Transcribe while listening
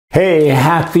Hey,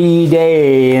 happy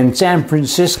day. In San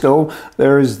Francisco,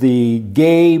 there's the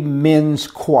Gay Men's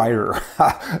Choir.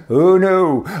 Oh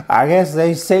no, I guess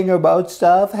they sing about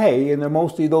stuff. Hey, and they're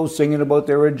mostly those singing about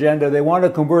their agenda. They want to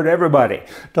convert everybody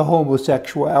to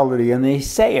homosexuality. And they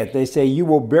say it. They say, you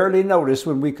will barely notice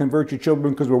when we convert your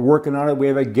children because we're working on it. We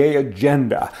have a gay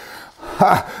agenda.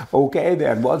 Okay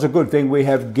then, well, it's a good thing we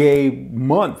have gay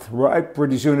month, right?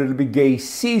 Pretty soon it'll be gay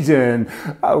season,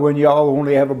 when y'all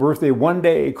only have a birthday one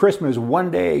day, Christmas one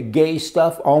day, gay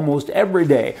stuff almost every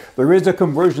day. There is a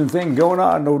conversion thing going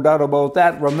on, no doubt about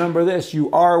that. Remember this, you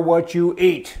are what you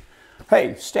eat.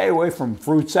 Hey, stay away from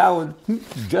fruit salad.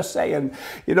 Just saying.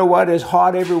 You know what? It's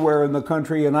hot everywhere in the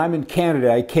country, and I'm in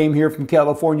Canada. I came here from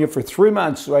California for 3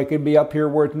 months so I could be up here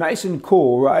where it's nice and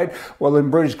cool, right? Well,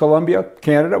 in British Columbia,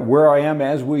 Canada, where I am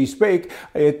as we speak,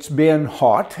 it's been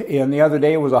hot. And the other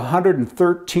day it was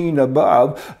 113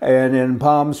 above. And in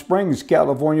Palm Springs,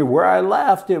 California, where I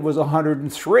left, it was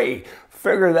 103.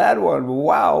 Figure that one.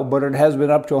 Wow. But it has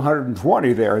been up to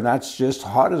 120 there, and that's just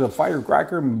hot as a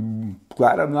firecracker.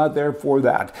 Glad I'm not there for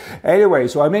that. Anyway,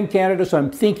 so I'm in Canada, so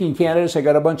I'm thinking Canada, so I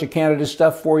got a bunch of Canada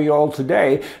stuff for you all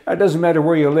today. It doesn't matter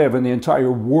where you live in the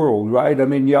entire world, right? I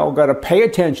mean, y'all got to pay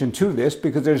attention to this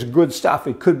because there's good stuff.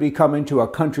 It could be coming to a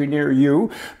country near you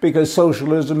because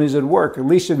socialism is at work. At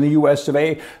least in the U.S.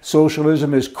 today,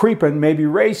 socialism is creeping, maybe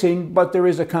racing, but there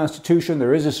is a constitution,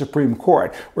 there is a Supreme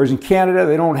Court. Whereas in Canada,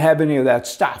 they don't have any of that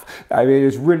stuff. I mean,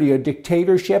 it's really a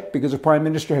dictatorship because the Prime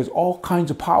Minister has all kinds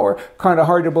of power. Kind of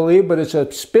hard to believe, but it's a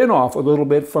spin-off a little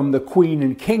bit from the Queen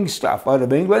and King stuff out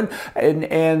of England.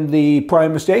 And the Prime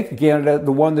Minister, Canada,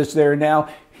 the one that's there now,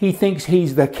 he thinks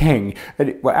he's the king.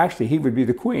 Well, actually, he would be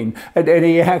the queen. And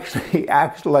he actually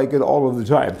acts like it all of the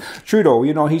time. Trudeau,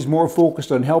 you know, he's more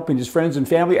focused on helping his friends and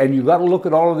family. And you got to look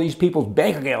at all of these people's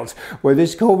bank accounts. Where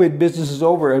this COVID business is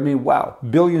over, I mean, wow,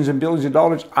 billions and billions of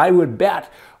dollars, I would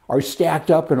bet, are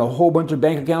stacked up in a whole bunch of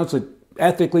bank accounts that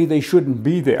ethically they shouldn't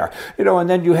be there. You know, and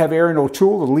then you have Aaron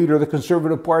O'Toole, the leader of the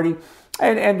Conservative Party.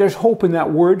 And there's hope in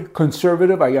that word,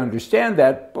 conservative. I understand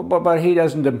that, but he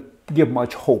doesn't give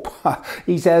much hope.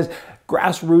 He says,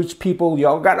 grassroots people,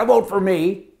 y'all got to vote for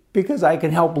me because I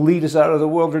can help lead us out of the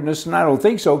wilderness. And I don't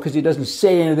think so because he doesn't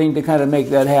say anything to kind of make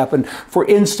that happen. For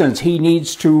instance, he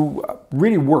needs to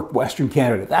really work Western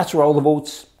Canada. That's where all the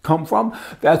votes come from.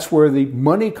 That's where the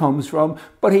money comes from.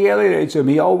 But he alienates them.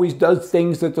 He always does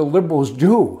things that the Liberals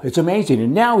do. It's amazing.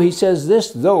 And now he says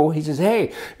this, though. He says,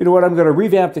 hey, you know what? I'm going to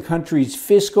revamp the country's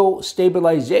fiscal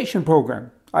stabilization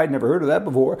program. I'd never heard of that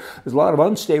before. There's a lot of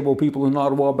unstable people in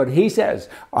Ottawa, but he says,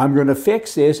 I'm going to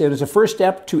fix this, and it's a first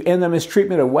step to end the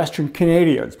mistreatment of Western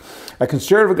Canadians. A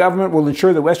Conservative government will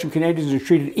ensure that Western Canadians are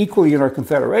treated equally in our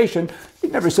Confederation. He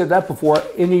never said that before,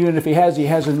 and even if he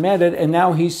hasn't meant it, and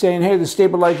now he's saying, hey, the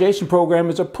stabilization program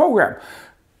is a program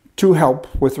to help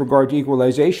with regard to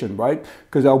equalization, right?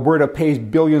 Because Alberta pays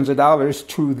billions of dollars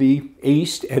to the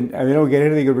east, and they don't get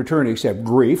anything in return except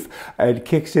grief, and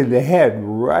kicks in the head,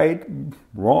 right?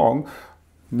 Wrong,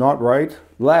 not right,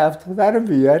 left, that'd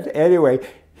be it. Anyway,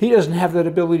 he doesn't have that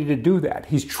ability to do that.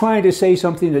 He's trying to say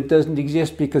something that doesn't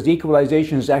exist because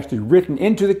equalization is actually written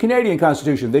into the Canadian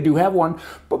Constitution. They do have one,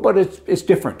 but it's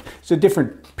different. It's a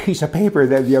different piece of paper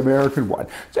than the American one.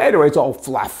 So anyway, it's all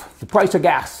fluff. The price of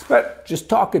gas. But just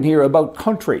talking here about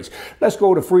countries. Let's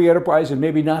go to free enterprise and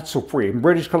maybe not so free. In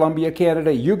British Columbia,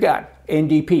 Canada, you got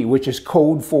NDP, which is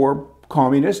code for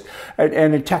communist, and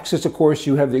in Texas, of course,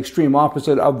 you have the extreme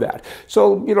opposite of that.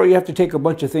 So, you know, you have to take a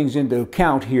bunch of things into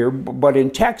account here, but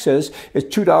in Texas,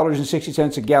 it's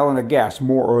 $2.60 a gallon of gas,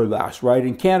 more or less, right?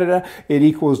 In Canada, it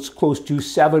equals close to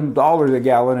 $7 a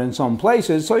gallon in some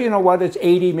places, so you know what, it's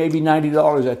 $80, maybe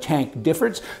 $90 a tank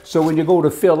difference, so when you go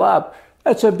to fill up,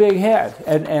 that's a big head,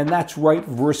 and that's right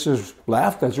versus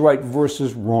left, that's right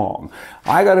versus wrong.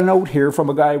 I got a note here from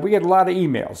a guy, we get a lot of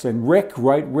emails, and Rick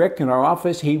in our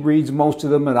office, he reads most of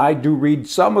them, and I do read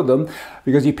some of them,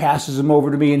 because he passes them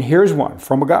over to me, and here's one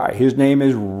from a guy, his name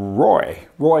is Roy.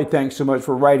 Roy, thanks so much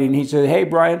for writing. He said, hey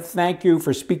Brian, thank you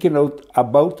for speaking out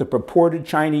about the purported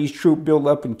Chinese troop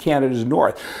buildup in Canada's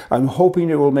north. I'm hoping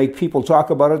it will make people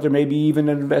talk about it, there may be even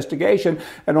an investigation,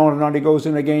 and on he goes,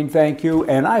 and again, thank you,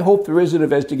 and I hope there is an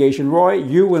investigation. Roy,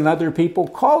 you and other people,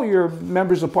 call your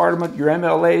members of parliament, your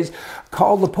MLAs,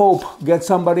 call the Pope, get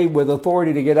somebody with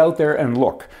authority to get out there and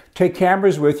look. Take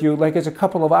cameras with you like it's a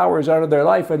couple of hours out of their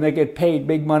life and they get paid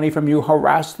big money from you.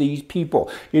 Harass these people.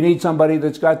 You need somebody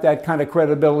that's got that kind of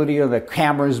credibility and the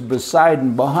cameras beside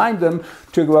and behind them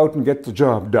to go out and get the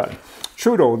job done.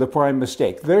 Trudeau, the prime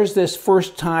mistake. There's this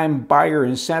first-time buyer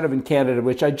incentive in Canada,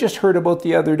 which I just heard about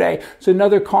the other day. It's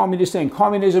another communist thing.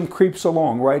 Communism creeps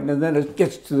along, right? And then it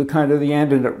gets to the kind of the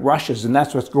end and it rushes, and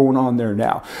that's what's going on there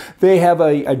now. They have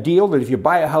a deal that if you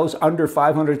buy a house under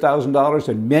 $500,000,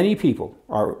 and many people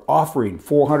are offering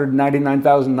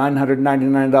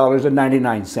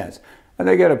 $499,999.99. And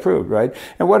they get approved, right?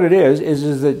 And what it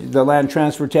is that the land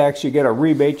transfer tax, you get a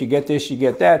rebate, you get this, you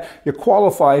get that. You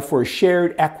qualify for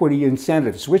shared equity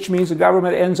incentives, which means the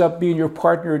government ends up being your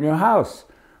partner in your house.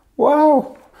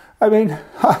 Wow. I mean,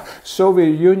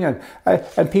 Soviet Union.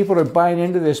 And people are buying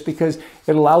into this because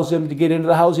it allows them to get into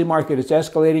the housing market. It's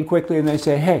escalating quickly, and they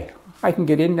say, hey, I can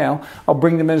get in now. I'll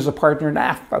bring them in as a partner.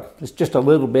 It's just a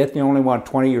little bit. They only want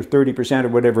 20 or 30% or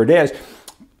whatever it is.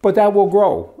 But that will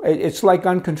grow. It's like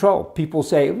gun control. People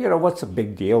say, what's the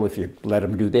big deal if you let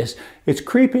them do this? It's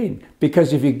creeping,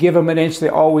 because if you give them an inch, they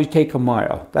always take a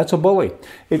mile. That's a bully.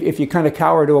 If you kind of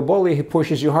cower to a bully, he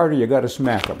pushes you harder, you got to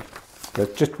smack him.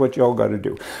 That's just what you all got to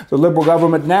do. The Liberal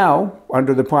government now,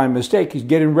 under the prime mistake, he's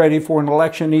getting ready for an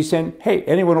election. He's saying, hey,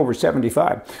 anyone over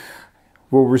 75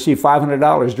 will receive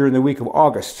 $500 during the week of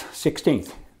August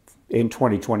 16th in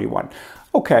 2021.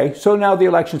 Okay, so now the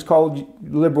election's called.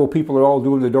 Liberal people are all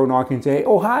doing the door knocking and say,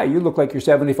 oh, hi, you look like you're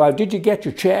 75. Did you get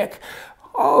your check?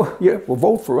 Oh, yeah, well,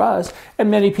 vote for us. And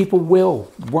many people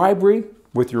will. Bribery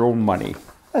with your own money.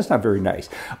 That's not very nice.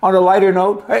 On a lighter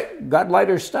note, hey, got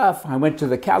lighter stuff. I went to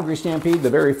the Calgary Stampede the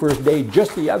very first day,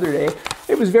 just the other day.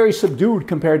 It was very subdued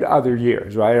compared to other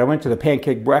years, right? I went to the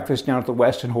pancake breakfast down at the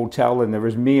Westin Hotel, and there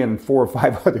was me and 4 or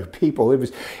 5 other people. It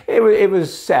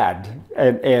was sad,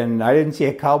 and I didn't see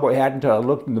a cowboy hat until I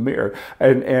looked in the mirror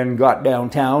and got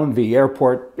downtown. The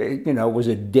airport, was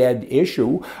a dead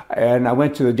issue, and I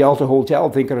went to the Delta Hotel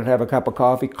thinking I'd have a cup of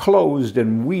coffee. Closed,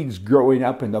 and weeds growing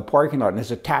up in the parking lot, and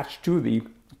it's attached to the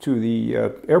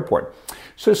airport.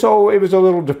 So it was a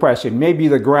little depressing. Maybe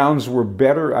the grounds were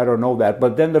better, I don't know that.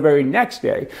 But then the very next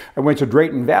day, I went to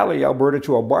Drayton Valley, Alberta,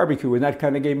 to a barbecue, and that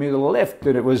kind of gave me the lift.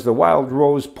 And it was the Wild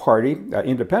Rose Party,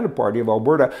 Independent Party of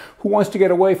Alberta, who wants to get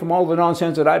away from all the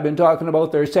nonsense that I've been talking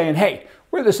about. They're saying, hey,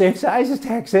 we're the same size as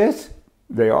Texas.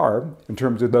 They are, in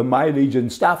terms of the mileage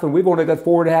and stuff, and we've only got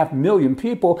 4.5 million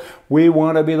people. We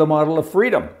want to be the model of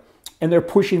freedom. And they're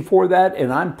pushing for that,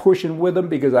 and I'm pushing with them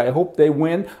because I hope they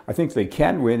win. I think they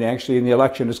can win, actually, and the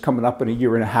election is coming up in a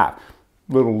year and a half.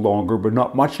 A little longer, but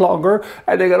not much longer.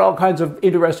 And they got all kinds of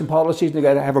interesting policies. They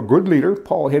got to have a good leader,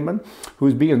 Paul Hinman,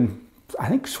 who's being, I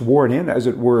think, sworn in, as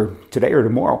it were, today or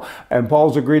tomorrow. And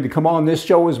Paul's agreed to come on this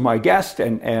show as my guest,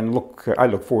 and look, I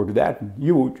look forward to that.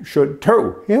 You should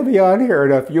too. He'll be on here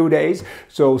in a few days.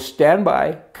 So stand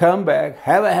by, come back,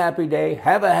 have a happy day,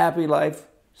 have a happy life.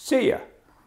 See ya.